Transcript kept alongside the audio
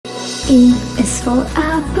E is for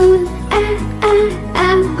apple, apple,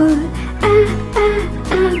 apple.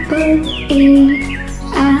 E,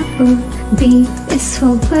 apple. B is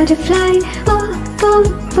for butterfly,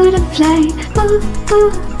 butterfly,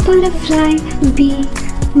 butterfly. B,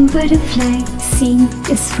 butterfly. C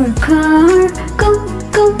is for car, car,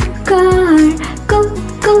 car.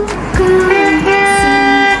 C,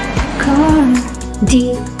 car. D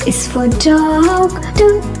is for dog,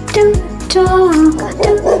 dog.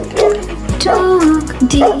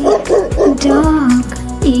 D, dog.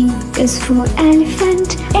 E is for elephant,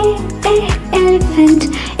 elephant,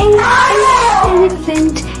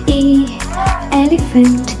 elephant. E,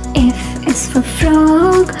 elephant. F is for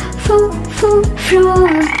frog, frog,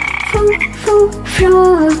 frog. F,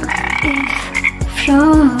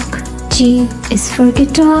 frog. G is for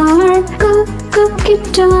guitar,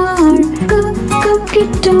 guitar,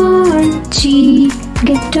 guitar. G,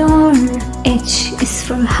 guitar. H is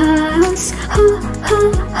for house,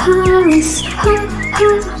 house,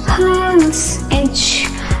 house. H,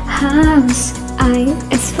 house. I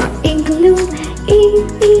is for igloo,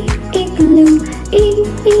 igloo,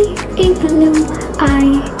 igloo. I,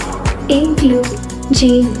 igloo. J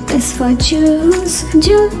is for juice,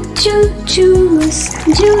 juice.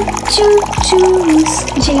 J,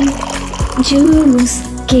 juice.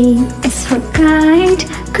 K is for kite,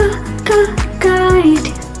 kite.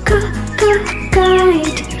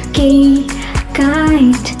 K,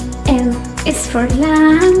 kite. L is for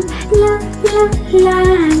lamb, lamb.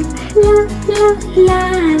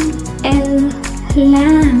 L,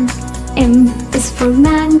 lamb. M is for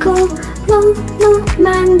mango,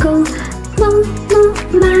 mango.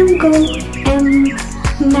 M,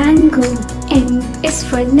 mango. N is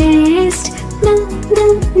for nest,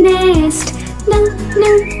 nest.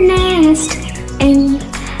 N,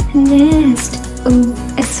 nest. O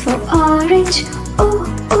is for orange,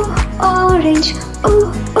 orange.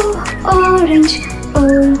 Orange. O,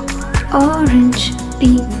 orange. P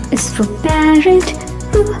is for parrot,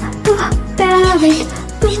 parrot.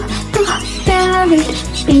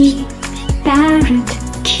 P, parrot.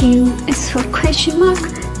 Q is for question mark,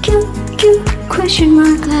 Q, question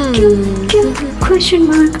mark. Q, question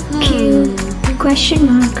mark. Q, question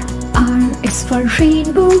mark. R is for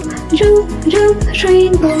rainbow,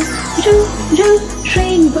 rainbow.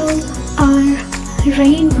 Rainbow. R,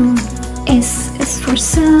 rainbow. S is for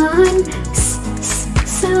sun,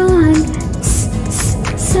 sun.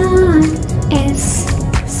 S,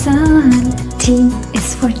 sun. T is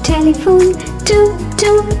for telephone,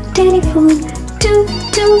 telephone.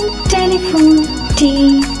 Telephone. T,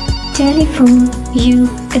 telephone. U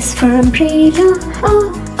is for umbrella,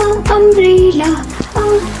 umbrella.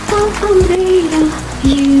 Umbrella.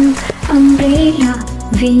 U, umbrella.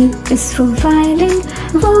 V is for violin,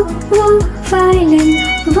 violin.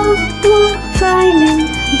 Violin.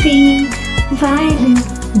 V, violin.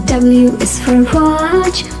 W is for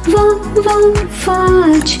watch,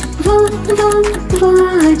 watch.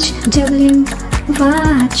 W,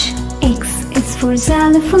 watch. X is for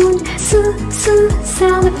xylophone,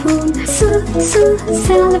 xylophone.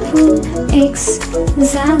 X,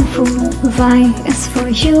 xylophone. Y is for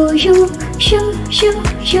yo-yo,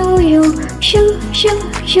 yo-yo.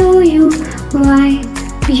 Y,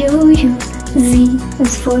 yo-yo. Z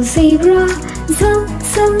is for zebra,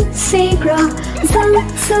 zebra.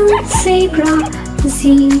 Z,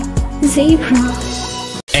 zebra.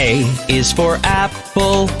 A is for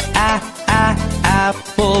apple,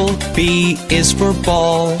 apple. B is for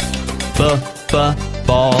ball,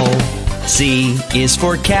 ball. C is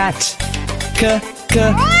for cat,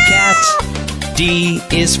 cat. D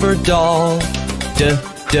is for doll,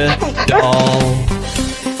 doll.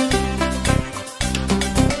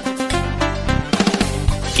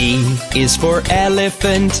 E is for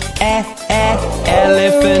elephant,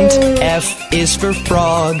 elephant. F is for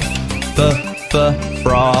frog,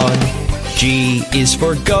 frog. G is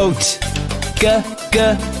for goat,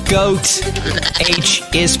 goat. H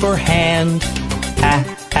is for hand,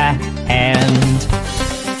 hand.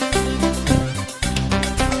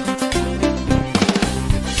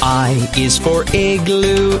 I is for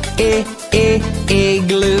igloo,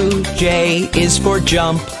 igloo. J is for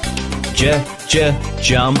jump,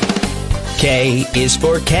 jump. K is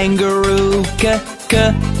for kangaroo,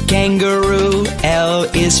 kangaroo. L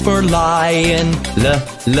is for lion,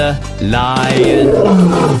 lion.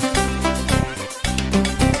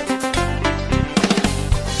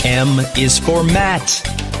 M is for mat,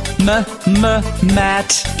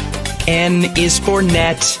 mat. N is for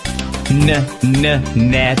net,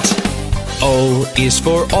 net. O is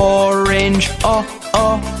for orange,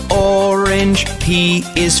 orange. P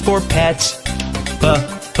is for pet,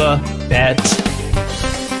 alphabet.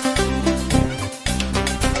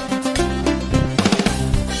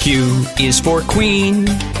 Q is for queen,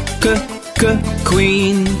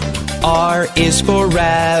 queen. R is for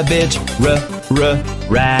rabbit,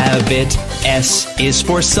 rabbit. S is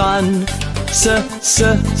for sun,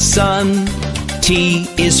 sun. T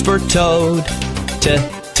is for toad,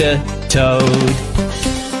 toad.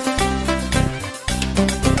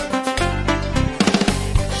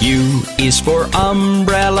 U is for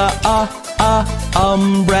umbrella,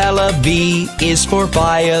 umbrella. V is for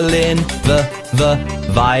violin, the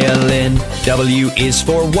violin. W is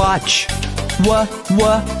for watch,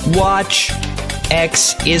 watch.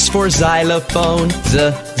 X is for xylophone,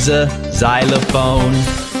 xylophone.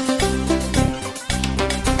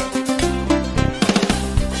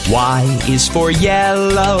 Y is for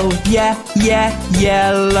yellow,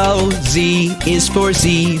 yellow. Z is for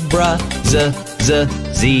zebra, zebra.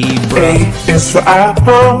 A is for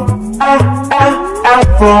apple,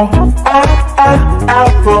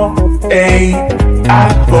 apple. A,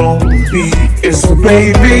 apple. B is for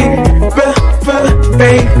baby,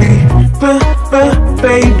 baby.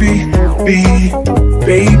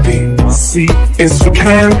 Baby. C is for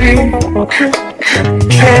candy,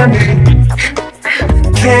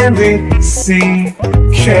 candy. C,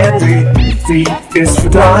 candy. D is for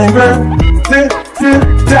diamond,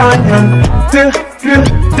 diamond. D,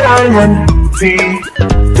 diamond.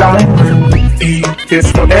 E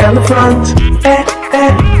is for elephant,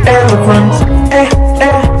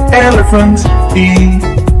 elephant. E,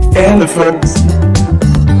 elephant.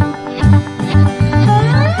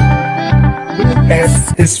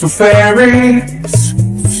 F is for fairy,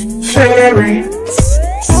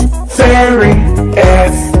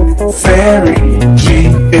 F, fairy. G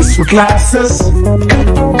is for glasses,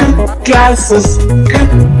 glasses.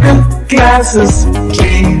 G,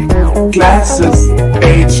 glasses.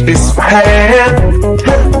 H is for hand,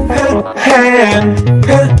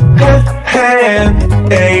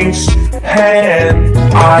 H, hand.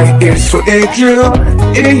 I is for igloo,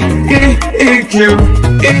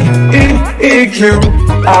 igloo.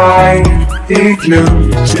 I, igloo.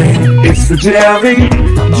 J is for jelly,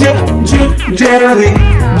 jelly.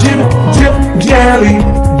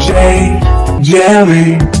 J,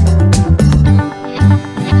 jelly.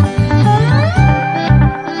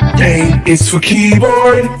 K is for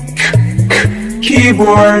keyboard,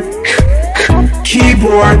 keyboard.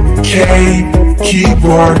 K,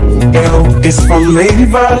 keyboard. L is for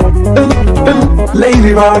ladybug,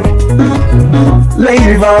 ladybug.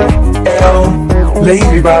 L,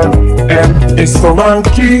 ladybug. M is for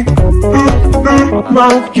monkey,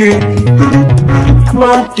 monkey.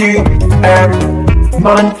 M,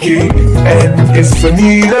 monkey. N is for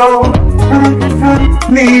needle,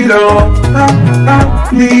 needle.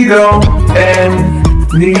 N,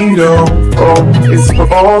 needle. O is for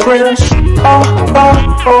orange,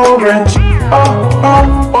 orange.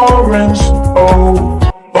 Orange, O,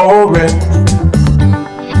 orange.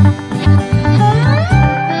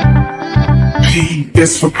 P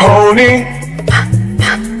is for pony,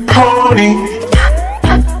 pony.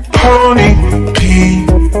 P,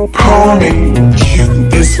 pony. Q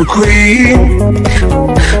is for queen,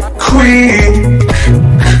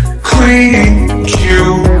 Q,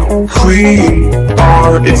 queen.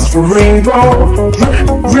 R is for rainbow,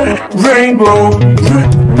 rainbow.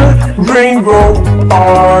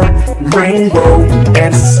 R, rainbow.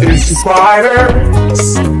 S is for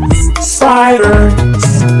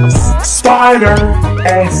spider,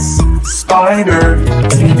 S, spider.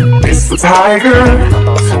 T is for tiger,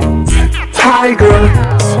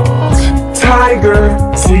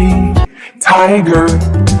 T, tiger.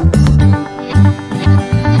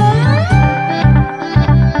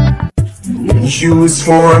 U is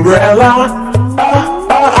for umbrella,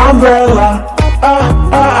 umbrella.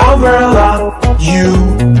 U,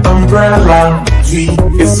 umbrella. V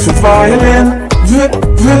is for violin,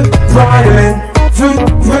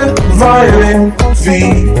 violin. V,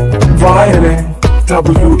 violin.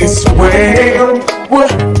 W is for whale,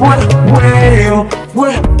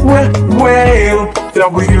 whale.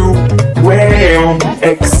 W, whale.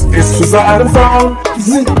 X is for xylophone,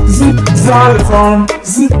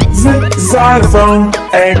 xylophone.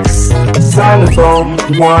 X, xylophone.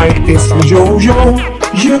 Y is for yo-yo,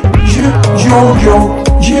 yo-yo.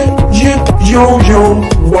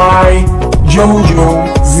 Y, yo-yo.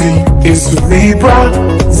 Z is for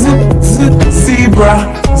zebra,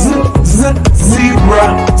 zebra.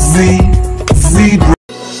 Z, zebra.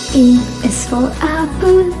 E is for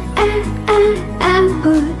apple,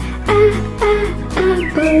 apple.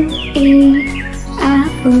 E,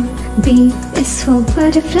 apple. B is for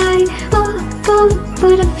butterfly,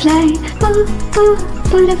 butterfly,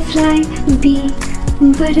 butterfly. B,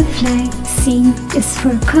 butterfly. C is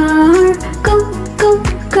for car, go,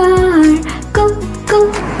 car, go,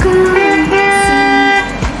 car. C,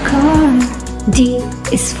 car. D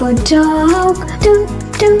is for dog, dog,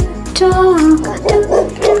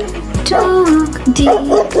 dog. D,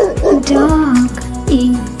 dog.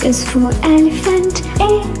 E is for elephant,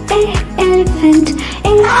 elephant,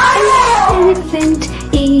 elephant.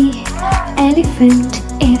 E, elephant.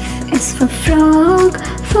 F is for frog,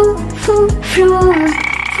 frog, frog.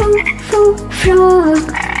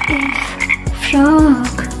 F, frog.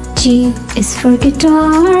 G is for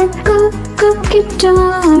guitar, go,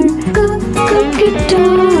 guitar, go,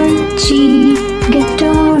 guitar. G,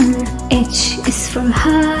 guitar. H is for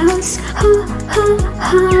house, house,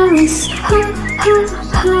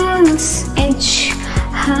 house. H,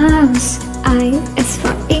 house. I is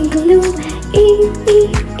for igloo,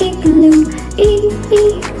 igloo,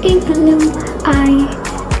 igloo. I,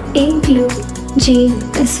 igloo. J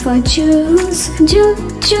is for juice,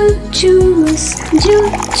 juice, juice.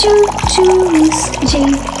 J,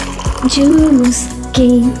 juice.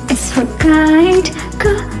 K is for kite,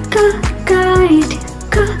 kite, kite.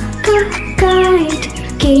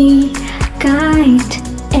 K, kite.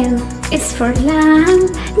 L is for lamb,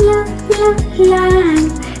 lamb.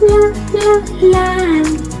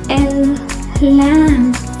 L,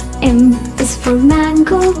 lamb. M is for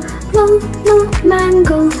mango,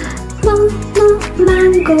 mango.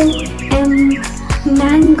 Mango. M,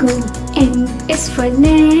 mango. N is for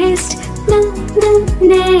nest,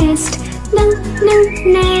 nest.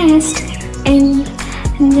 Nest. N,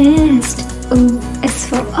 nest. O is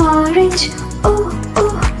for orange,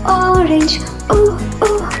 orange.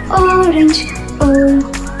 Orange. O,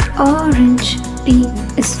 orange. P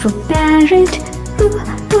is for parrot,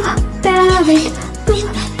 parrot.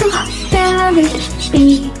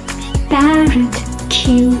 P, parrot.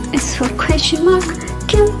 Q is for question mark,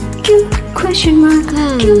 Q, question mark,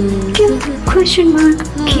 Q, question mark,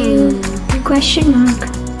 Q, question mark.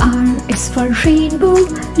 R is for rainbow,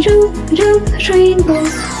 rainbow,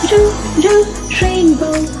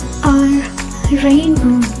 rainbow. R,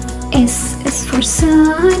 rainbow. S is for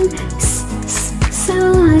sun,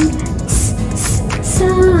 sun.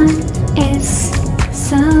 S,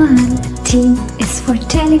 sun. T is for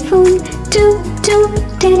telephone,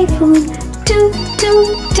 telephone.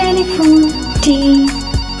 Telephone. T,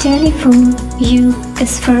 telephone. U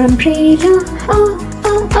is for umbrella,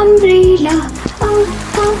 umbrella.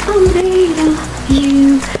 Umbrella.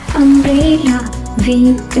 U, umbrella.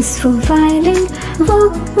 V is for violin,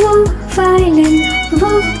 violin.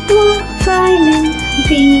 Violin. V,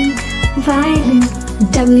 violin.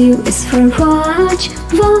 W is for watch,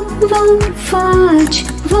 watch.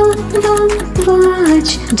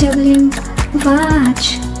 W, watch.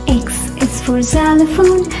 X is for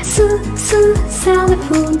xylophone,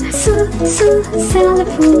 xylophone.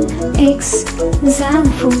 X,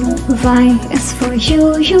 xylophone. Y is for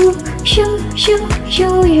yo-yo, yo-yo.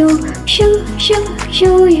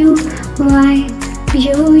 Y,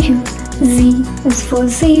 yo-yo. Z is for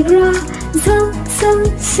zebra,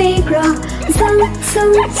 zebra.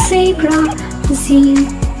 Z,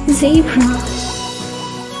 zebra.